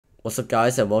What's up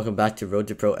guys, and welcome back to Road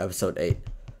to Pro episode 8.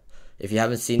 If you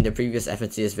haven't seen the previous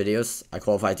FNCS videos, I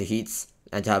qualified to heats,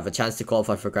 and to have a chance to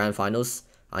qualify for grand finals,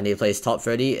 I need to place top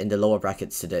 30 in the lower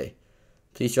brackets today.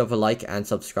 Please drop a like and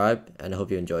subscribe, and I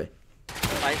hope you enjoy.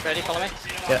 Right, ready, follow me?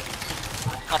 Yeah.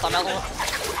 Off that metal.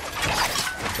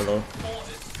 Hello.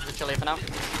 Literally for now.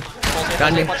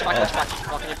 Landing. Watch back.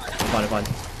 Fine.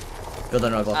 Build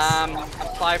on our box.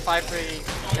 5, 5, 3,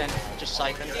 then just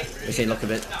siphon. We say look a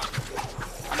bit.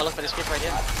 I'm gonna look for this kid right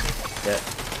here. Yeah.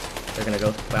 They're gonna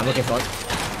go. Wait, I'm looking front.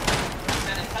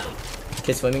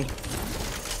 Kid swimming.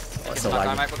 Oh, it's so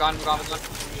laggy. Right, we're gone.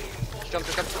 Just jump,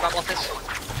 grab off this.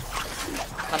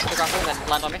 Cancel the grapple, then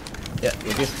land on me. Yeah,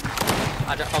 you're good.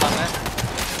 I just hold on there.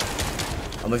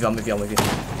 I'm with you.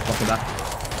 Walking back.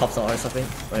 Top's not or something.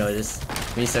 Oh no, it is.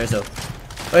 We need Zrrto.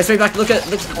 Oh, straight back. Look at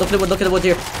the wood. Look at the wood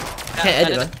here. Can't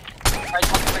edit, man. Right,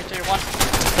 3, 2, 1.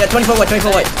 Yeah, 24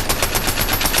 white.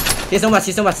 He has no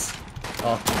mats.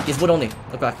 Oh, he's wood only.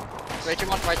 Look back. 3, 2,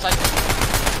 1, right side.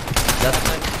 Left.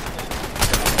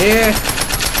 Here.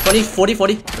 20, 40.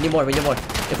 We need more.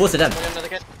 It pulls to them.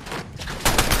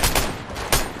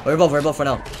 We're above for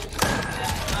now.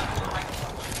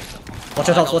 Watch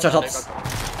our tops.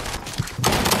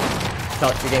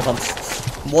 God, you're getting pumped.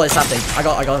 What is happening? I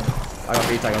got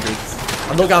breathed.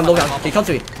 I'm low ground. Can you come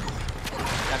to me?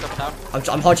 Yeah, drop it down.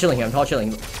 I'm hard chilling here. All the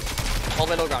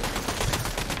way low ground.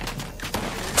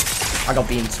 I got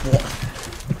beans. What?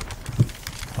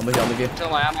 I'm with you.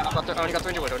 Don't worry, I only got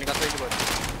 300 wood.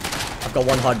 I've got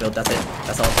one hard build. That's it.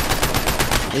 That's all.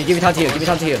 Give me time to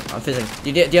heal. I'm fizzing.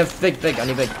 Do you have big? I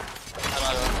need big.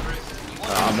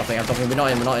 I'm nothing. We're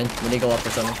not in. We need to go up or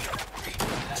something.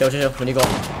 Chill. We need to go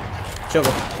up. Chill,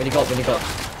 bro. We need to go up.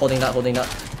 Holding that.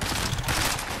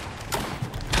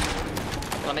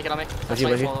 Don't make it on me. With you.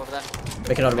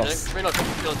 Make another box. Reload.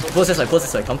 Pulse this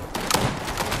way. Come.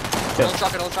 Chill. Old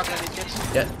trucking on these kids.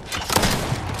 Yeah.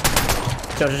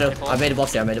 Chill. I made a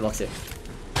box here. I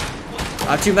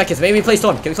have 2 mechas. Maybe play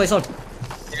storm. Can we play storm?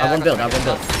 Yeah, I have one build.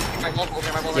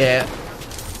 Yeah.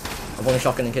 I'm only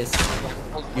shotgun in case.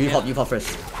 You pop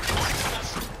first.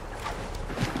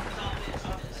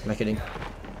 Mech-hitting.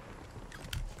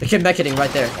 The kid mech-hitting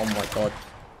right there. Oh my god.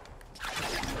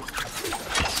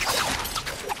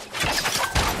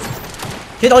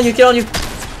 Kid on you.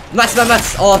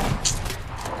 Mats. Oh.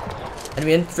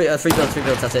 Enemy in. 3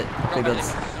 builds. That's it. 3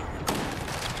 builds.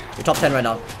 You're top 10 right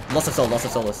now. Lots of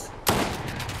solos.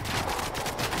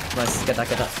 Nice. Get that.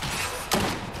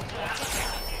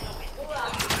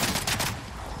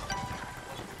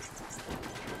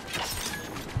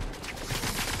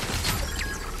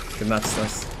 Good mats,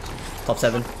 nice. Top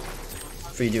 7.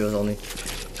 3 duos only.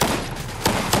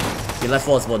 Your left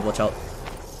wall's wood, watch out.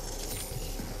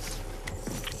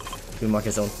 You mark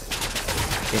his zone.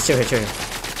 He's chill here.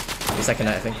 Your second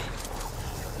night, I think.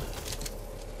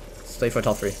 Let's play for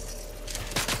top 3.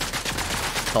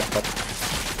 Top.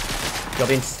 Go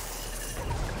beans.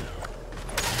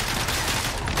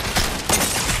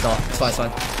 No, it's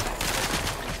fine.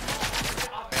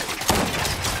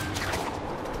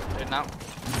 Do it now.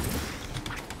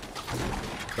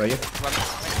 Where are you?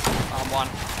 I'm 1.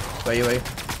 Where are you?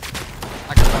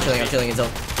 I'm chilling in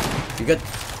zone. You good?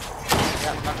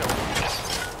 Yeah, I'm chilling.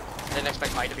 Didn't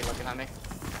expect Mike to be looking at me.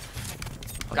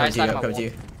 I'm coming to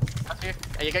you.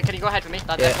 Can you go ahead for me?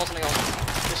 That's something else.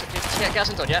 Just get us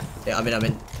in zone, yeah? Yeah, I'm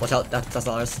in. Watch out, that's not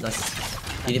ours. Nice.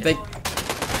 You need big?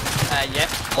 Yeah.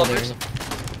 Holding.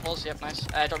 Pulse, yep, nice.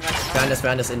 Drop me back.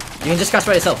 Behind us. You can just crash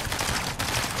by yourself.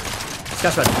 Just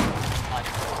crash by.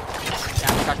 Yeah,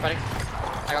 I'm crash ready.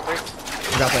 I got 3.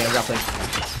 I'm grappling.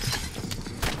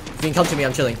 If you can come to me,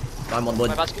 I'm chilling. I'm on wood.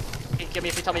 My basket. Give me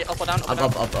if you tell me up or down. Up.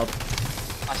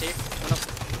 I see you. One up.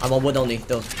 I'm on wood only,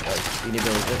 though. You need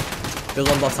build. Build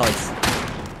on both sides.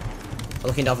 I'm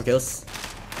looking down for kills.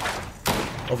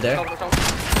 Over there. Go.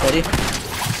 40.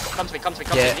 Come to me.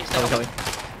 Yeah, coming.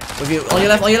 With you. On your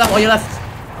left.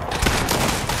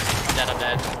 I'm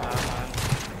dead.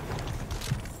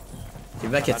 2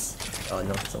 medkits. Oh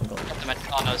no, someone got it.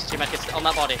 Oh no, there's 2 medkits on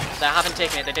that body. They haven't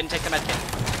taken it. They didn't take the medkit.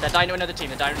 They're dying to another team.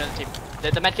 The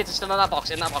medkits are still in that box.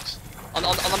 On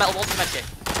the metal wall to the medkit.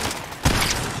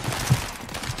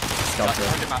 Stop it.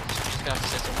 100 maps. Just gonna have to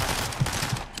sit somewhere.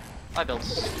 I built.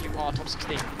 You are top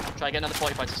 16. Try to get another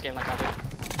 40 points this game like I do.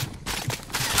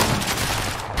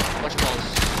 Watch your balls.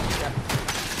 Yeah.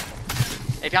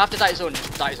 If you have to die zone,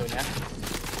 just die zone, yeah?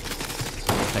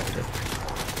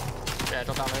 Yeah,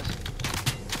 drop down those.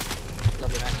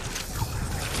 Lovely, man.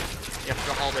 You have to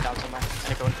drop all the way down somewhere. And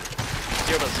keep going.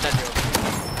 0 builds, dead 0.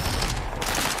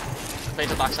 Play to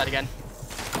the backside again.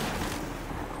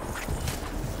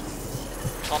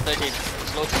 Top 13.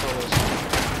 Slow to solos.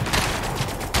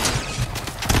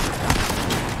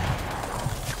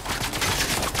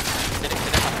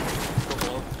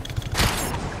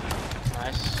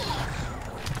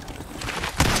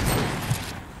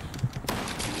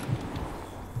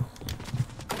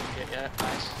 Yeah,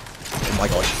 nice. Oh my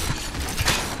god.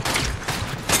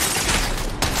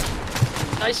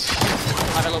 Nice.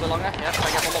 Have it a little bit longer. Yeah, if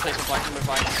I get one more placement point, we're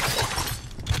fine.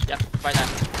 Yep, right there.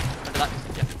 Under that.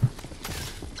 Yep.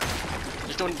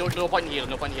 Just don't no point in healing,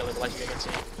 no point in healing, otherwise you get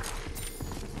seen.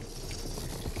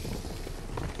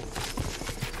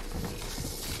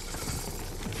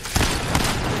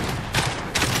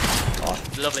 Oh,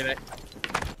 lovely, mate.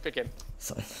 Good game.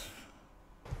 So.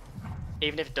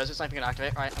 Even if it does, it's not even gonna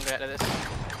activate. Right, I'm gonna get to this.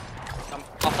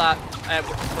 Off that.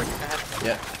 Quick ahead.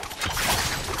 Yeah.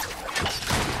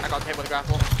 I got hit with a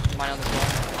grapple. Mine on this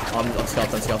wall. I'm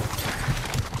scalped, I'm scalped.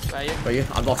 Where are you? Where are you?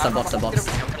 I'm boxed, I'm boxed, I'm boxed.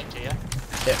 Yeah.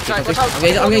 Yeah, Sorry, keep watch out.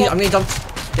 going. I'm getting dumped.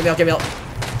 Get me out, get me out.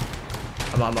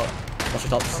 I'm out. Watch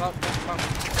your tops. Come out.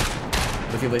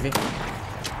 With you.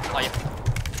 Oh, yeah.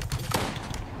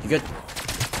 You good?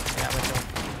 Yeah, I'm with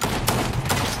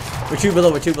you.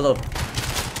 We're two below.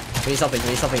 We need something here.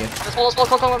 Let's hold,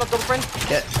 come, double sprint.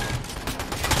 Yeah.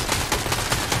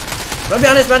 Run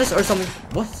behind us, or something.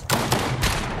 What?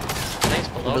 Thanks,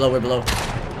 below. We're below.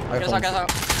 Get us out. Get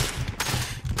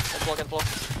the floor.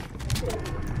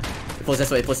 It pulls this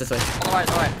way. On the right.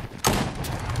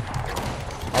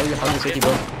 How are you 50,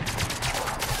 bro?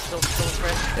 Still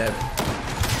sprint. Yeah.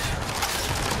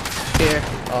 Here.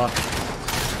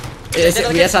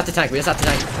 We just have to tank.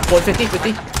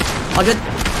 50. 100.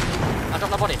 I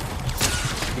dropped my body.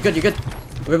 You're good.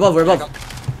 We're above.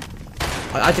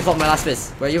 I default my last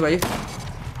fizz. Where are you?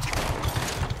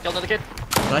 Killed another kid.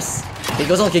 Nice. He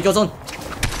goes on.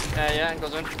 Yeah, it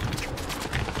goes in.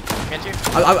 Get you.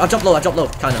 I drop low,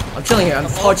 kinda. I'm chilling here. I'm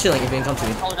hard chilling if you can come to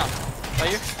me. Hold it down. Where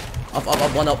are you? Up,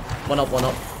 one up.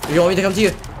 Do you want me to come to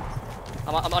you?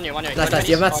 I'm on you. Nice.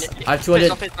 You have mats? I have 200.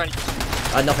 Nothing.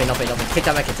 Kick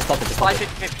that medkit. Just pop it.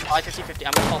 50.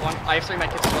 I'm gonna pop one. I have 3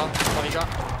 medkits as well. What have you got?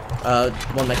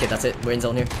 One medkit. That's it. We're in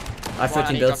zone here. I have 13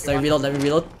 I need builds. drop you Let me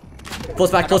reload.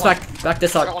 Close back. Back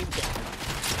this I hard. got one.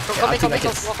 I have 2 Come,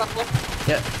 medkits. walk up, walk.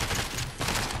 Yeah.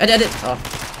 Edit. Oh.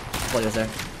 Thought he was there.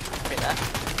 Wait there.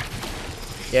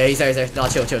 Yeah, he's there. No,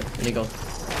 chill. We need to go.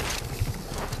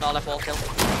 No, left wall, kill.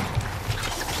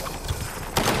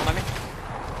 Come on me.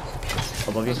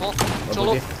 Above you. This wall. Above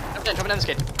Solo. you. Jumping in the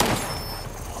skid.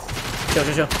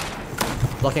 Chill.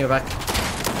 Blocking her back.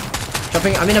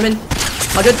 Jumping. I'm in.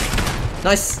 All good.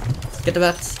 Nice. Get the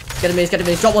mats. Get him in.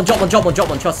 Drop one.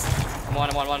 Trust. I'm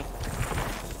one.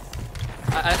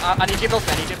 I need you build me.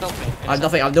 I have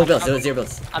nothing. I have no builds. Zero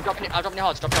builds. I'm dropping your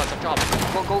hods. Drop your hods.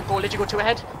 Go, literally go 2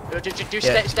 ahead. Do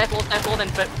Yeah. step floor, then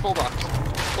full box.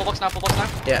 Full box now.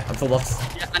 Yeah, I'm full box.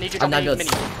 Yeah, I need you to I'm drop 9 me builds.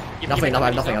 mini. Nothing. I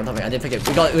have nothing. I didn't pick it.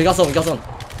 We got zone.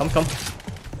 Come.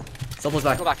 Someone's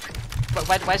back. Go back.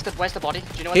 Where's the body? Do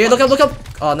you know Here, where look up.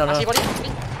 Oh, no. I see body.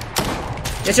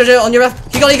 Yeah, chill, on your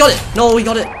left. He got it. No, he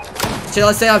got it. Chill,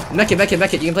 let's stay out. Mech it. You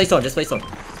can play storm. Just play storm.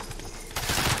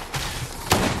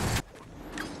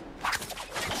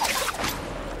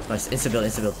 Nice. Insta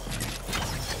build.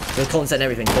 We'll cold set and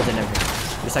everything.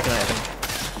 Your second eye, I think.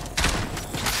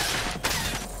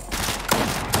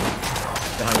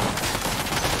 Behind you.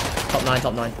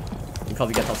 Top 9. You can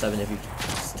probably get top 7 if you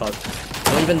start.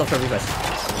 Don't even look for refresh.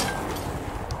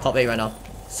 Top 8 right now.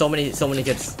 So many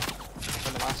kids.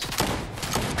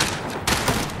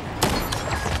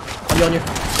 On you.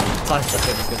 Fine,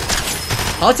 that's good.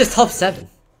 How is this top 7?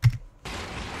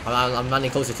 I'm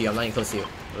landing closer to you. I'm landing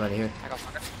here. I got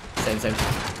fucker. Same.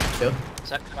 Chill.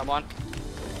 Set. I'm one.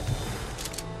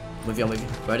 Move you.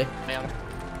 Ready?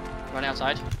 Running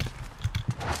outside.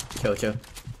 Chill.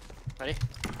 Ready?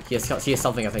 He has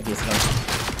something, I think he has something.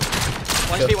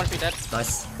 One speed dead.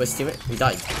 Nice. Where's his teammate? He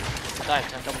died. Died.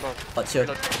 Double door. But chill.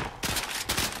 Reload.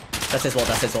 That's his wall.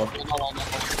 No.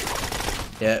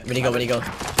 Yeah, when you go. Ready?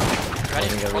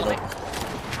 Reload.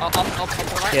 Up to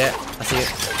the right. Yeah, I see it.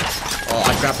 Oh,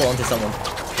 I grapple onto someone.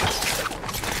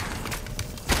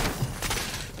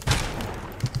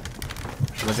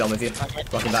 I'm with you.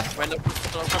 Blocking back. Come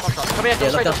here,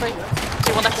 Yeah, go straight.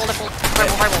 See, one left wall.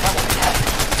 Right wall.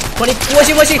 20.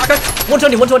 Where's he? Crack.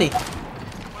 120.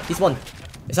 He's one.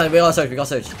 It's fine. We got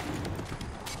surge.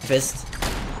 Fist.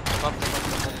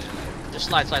 Just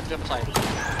slide, to the other side.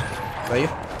 Where are you?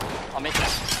 On me.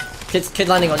 Kid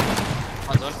landing on you.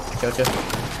 On zone. Chill.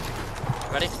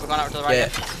 Ready? We're going out to the right. Yeah.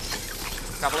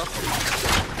 Grab up.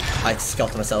 I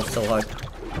scalped myself so hard.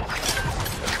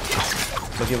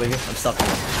 With you. I'm stuck.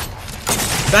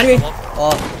 Behind me!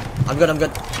 Oh, I'm good.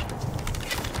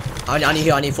 I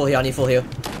need full heal.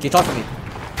 Can you talk for me?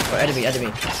 Or enemy.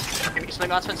 Swing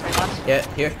mats. Yeah,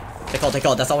 here. Take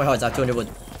all. That's all my hearts. I have 200 wood.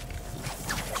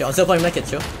 Chill, I'm still playing medkits,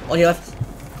 chill. On your left.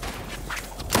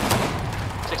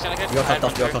 16 again. You're cocked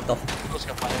off. Let's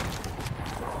go fire.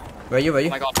 Where are you? Where are Oh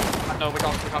you? my god. No, we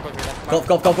can't go through that. Go,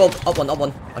 go, go, go. Up one, up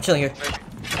one. I'm chilling here.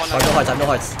 One, I have no hearts, I have no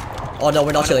hearts. Oh no,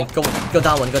 we're not chilling. Go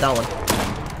down one, go down one.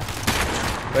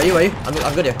 Where are you? Where are you?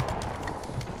 I'm good here.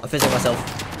 I'm fizzing myself.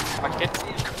 Back kid.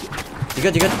 You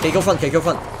good? You good? Okay, go front. Okay, go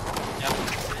front. Yeah.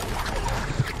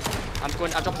 I'm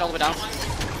dropping all the way down.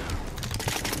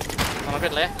 I'm a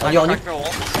good layer. On you, on you.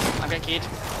 I'm getting keyed.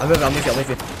 I'm with you.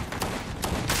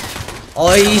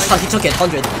 Oh, he took it.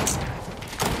 100.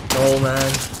 No,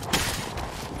 man.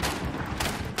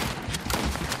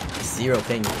 0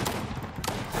 ping.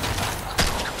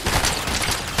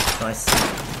 Nice.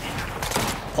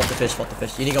 Pop the fish.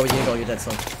 You need to go, you're dead,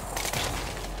 son.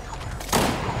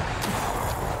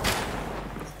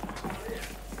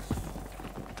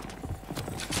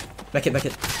 Mech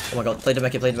it. Oh my god, play the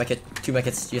mech it. 2 mech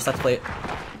it's. You just have to play it.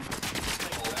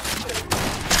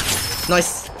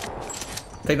 Nice.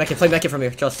 Play mech it from here,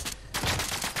 just.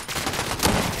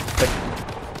 Quick.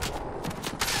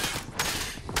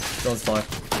 Drone's fire.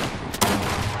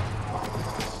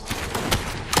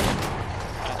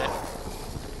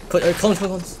 Clones.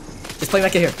 Just play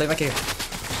mech it here,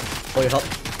 Hold your top.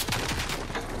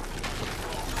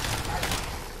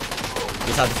 You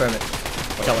just have to firm it.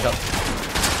 Watch out.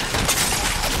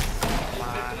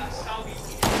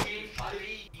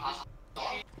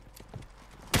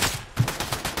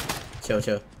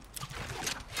 Chill.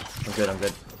 I'm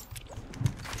good.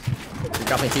 You're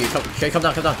dropping to you. Come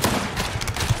down.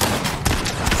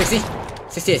 60.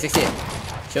 68.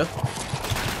 Chill.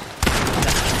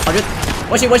 100.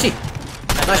 What's she?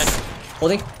 Nice.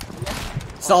 Holding.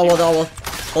 Start wall.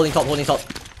 Holding top.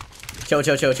 Chill.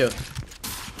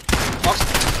 Box.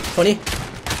 20.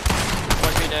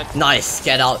 Dead. Nice.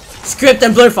 Get out. Script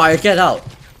and blur fire. Get out.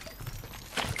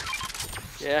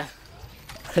 Yeah.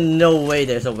 No way.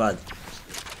 They're so bad.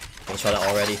 I shot it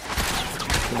already.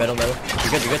 Metal.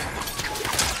 You're good.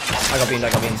 I got beams.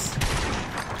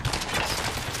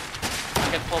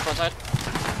 I'm getting full front side.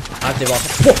 I have to walk.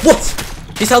 What?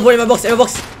 He's held one in my box. Can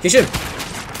you shoot him?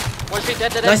 One speed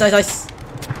dead. Nice. Oh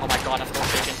my god, I'm so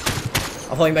shaking.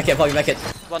 I'll probably make it.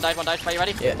 One died. Are you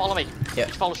ready? Yeah. Follow me. Yeah.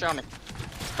 Just follow straight on me.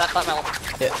 That metal.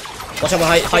 Yeah. Watch out my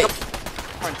height.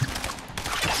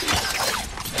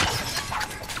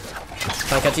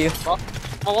 Can I catch you?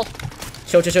 Wall.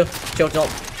 Chill. No.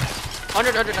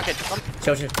 100, okay. Come.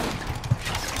 Chill.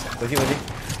 With you.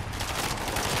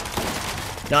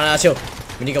 No, chill.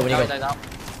 We need to go.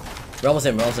 We're almost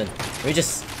in. We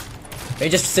just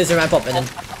scissor ramp up and then.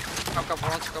 Go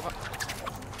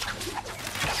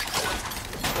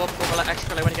up. Go up,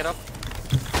 extra when you get up.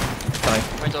 Fine.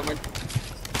 Wait. You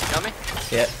got me?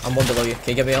 Yeah, I'm one below you. Can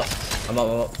you get me up? I'm up.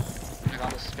 I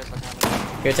got this.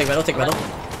 Here, take metal. Take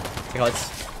heights.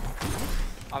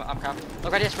 I'm camping.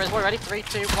 Look ready, spray boy, ready? 3,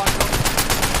 2, 1, go.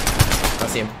 I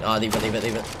see him. Leave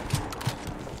it.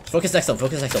 Focus next up.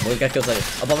 We'll get kills later.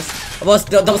 Above us.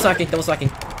 Double smacking.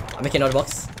 I'm making another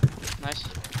box. Nice.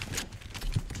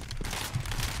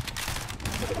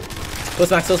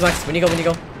 Close max. When you go.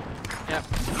 Yeah.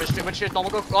 When shoot,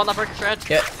 normal go. Go on that breaker shred.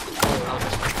 Yeah.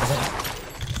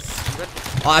 Good.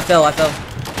 Oh, I fell. I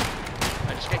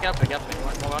just get up. We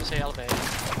want to say elevate.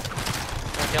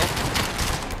 Kill.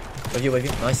 With you.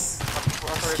 Nice.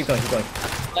 Keep going.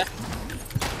 Left.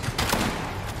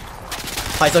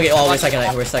 Heights, okay. Oh, we're second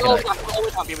night. We're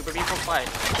being from fight.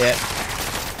 Yeah.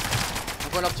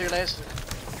 I'm going up 2 layers.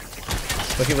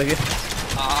 With you.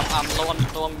 I'm low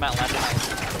on metal.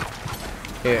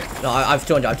 Here. No, I've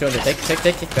 200. Take.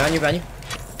 Behind you. I'm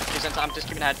just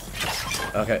keeping ahead.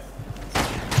 Okay.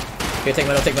 Here, take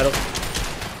metal.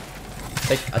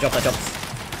 I dropped.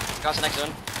 Got the next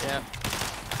one. Yeah.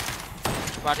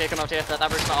 Right here, come out here. That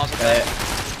version's not awesome.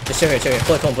 Just chill here.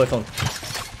 Pull it cone.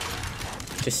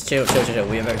 Just chill.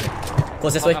 We are very good.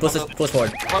 Close this way. Close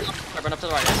forward. Run up to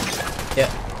the right. Yeah.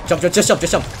 Jump. Just jump.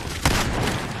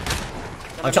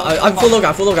 I'm full low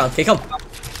ground. Okay, come.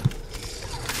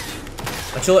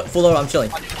 I'm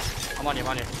chilling. I'm on you.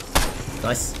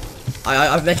 Nice.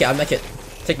 I make it.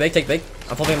 Take big.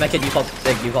 I'm probably gonna make it. You pop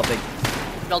big. Build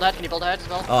ahead. Can you build ahead as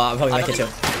well? Oh, I'm probably gonna make it too.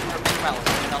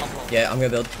 Yeah, I'm gonna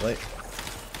build. Wait.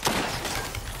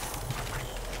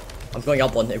 I'm going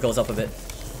up one. It goes up a bit.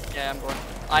 Yeah, I'm going.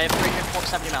 I have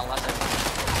 370 metal. That's it.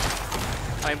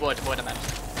 I mean wood. I meant.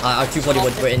 I have 240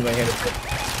 wood. We're here.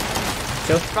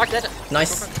 Chill. Crack dead.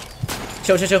 Nice.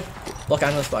 Chill. Block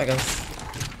angles. On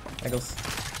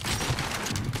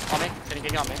me.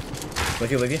 Getting on me.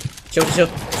 With you. Chill.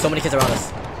 So many kids around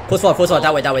us. Push forward.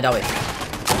 That way. Get on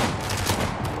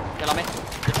me.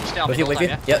 Stay on With me.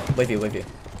 you. Yep. With you. When you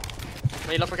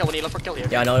look for kill here.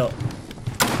 Yeah, I know.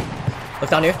 Look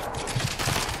down here.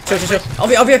 Chill.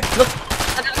 Over here. Look.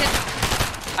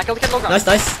 I I killed the kid low ground. Nice,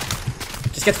 nice.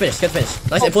 Just get finished, get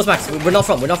finished. Nice, impulse max. We're not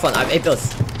front, we're not front. I have 8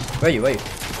 builds. Where are you, where are you?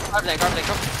 Grab leg, go.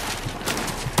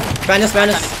 Brandis.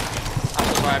 I'm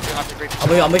so sorry, I have to breach.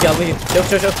 I'm with you.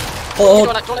 Chill.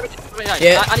 Hold. Don't let me.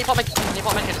 Yeah. I need pop my kid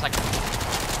a second.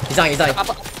 He's dying.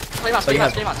 Play mats.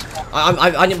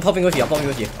 I'm popping with you, I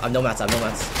have no mats.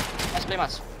 Let's play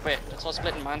mats. Wait, it's all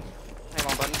splitting, man. Hang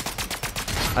on, button.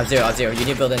 I have 0. You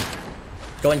need to build in.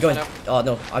 Go in. No. Oh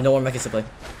no, I have no more mechs to play.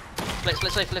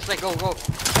 Split, go.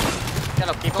 Get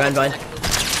up, keep Grand going. vine.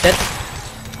 Dead.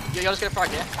 You're just gonna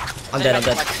frag, yeah? I'm dead.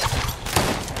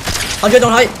 100,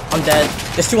 don't hide. I'm dead.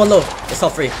 There's 2 on low. It's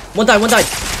top 3. One died.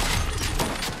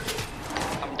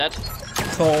 I'm dead.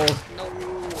 Oh.